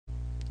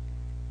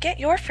Get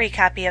your free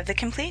copy of the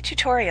complete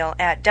tutorial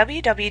at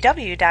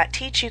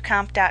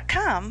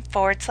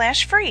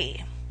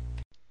www.teachucomp.com/free.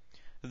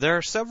 There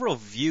are several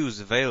views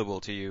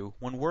available to you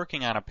when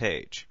working on a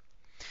page.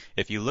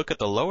 If you look at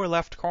the lower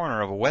left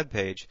corner of a web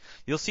page,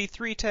 you'll see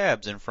three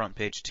tabs in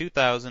FrontPage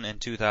 2000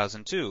 and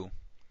 2002.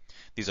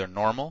 These are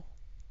Normal,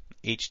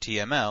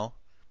 HTML,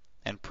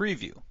 and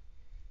Preview.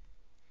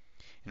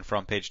 In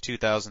FrontPage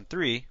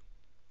 2003,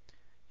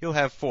 you'll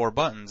have four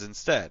buttons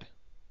instead: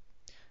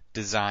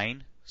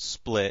 Design,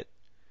 Split,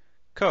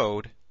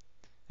 Code,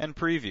 and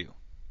Preview.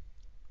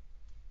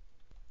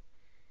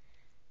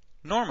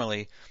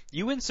 Normally,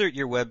 you insert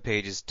your web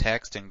page's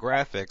text and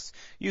graphics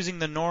using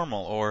the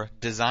Normal or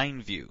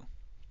Design view.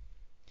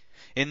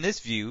 In this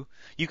view,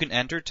 you can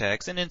enter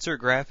text and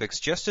insert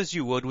graphics just as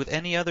you would with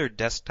any other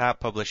desktop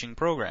publishing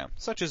program,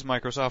 such as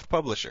Microsoft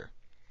Publisher.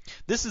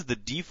 This is the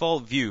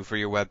default view for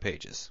your web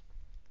pages.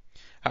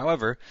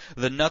 However,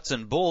 the nuts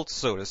and bolts,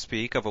 so to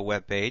speak, of a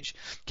web page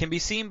can be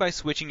seen by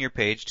switching your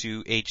page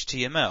to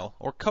HTML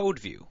or Code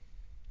view.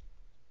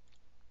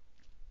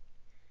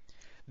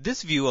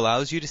 This view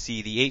allows you to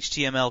see the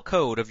HTML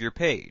code of your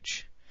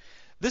page.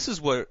 This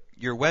is what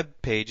your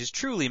web page is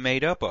truly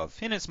made up of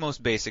in its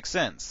most basic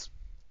sense.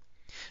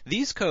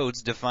 These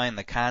codes define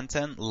the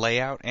content,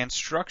 layout, and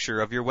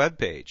structure of your web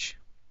page.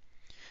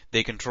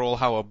 They control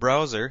how a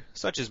browser,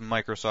 such as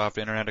Microsoft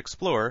Internet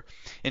Explorer,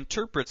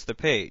 interprets the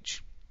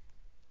page.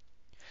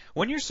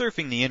 When you're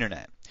surfing the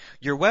internet,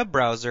 your web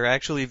browser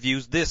actually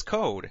views this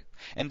code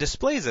and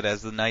displays it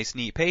as the nice,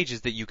 neat pages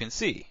that you can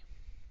see.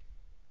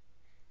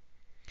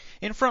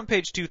 In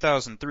FrontPage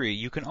 2003,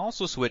 you can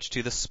also switch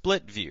to the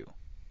Split view.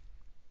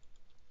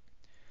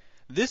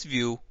 This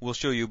view will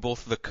show you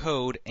both the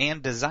code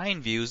and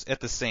design views at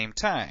the same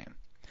time.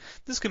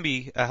 This can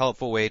be a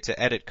helpful way to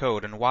edit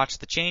code and watch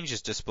the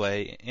changes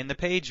display in the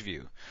page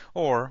view,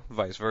 or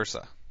vice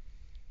versa.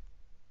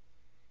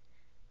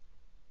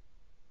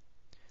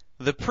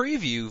 The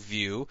Preview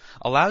view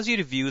allows you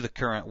to view the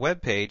current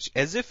web page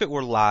as if it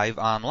were live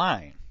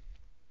online.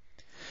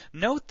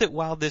 Note that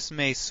while this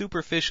may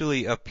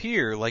superficially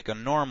appear like a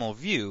normal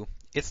view,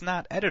 it's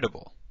not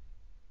editable.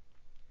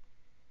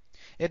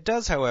 It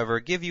does, however,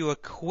 give you a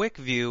quick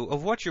view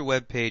of what your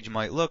web page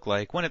might look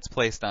like when it's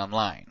placed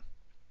online.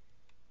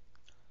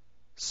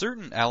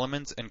 Certain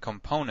elements and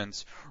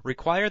components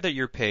require that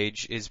your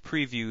page is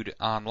previewed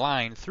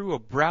online through a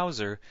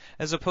browser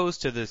as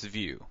opposed to this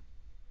view.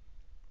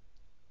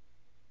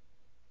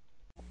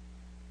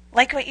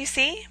 Like what you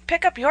see?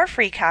 Pick up your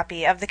free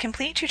copy of the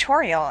complete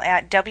tutorial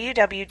at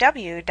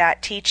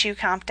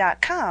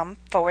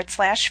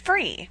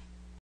www.teachucomp.com/free.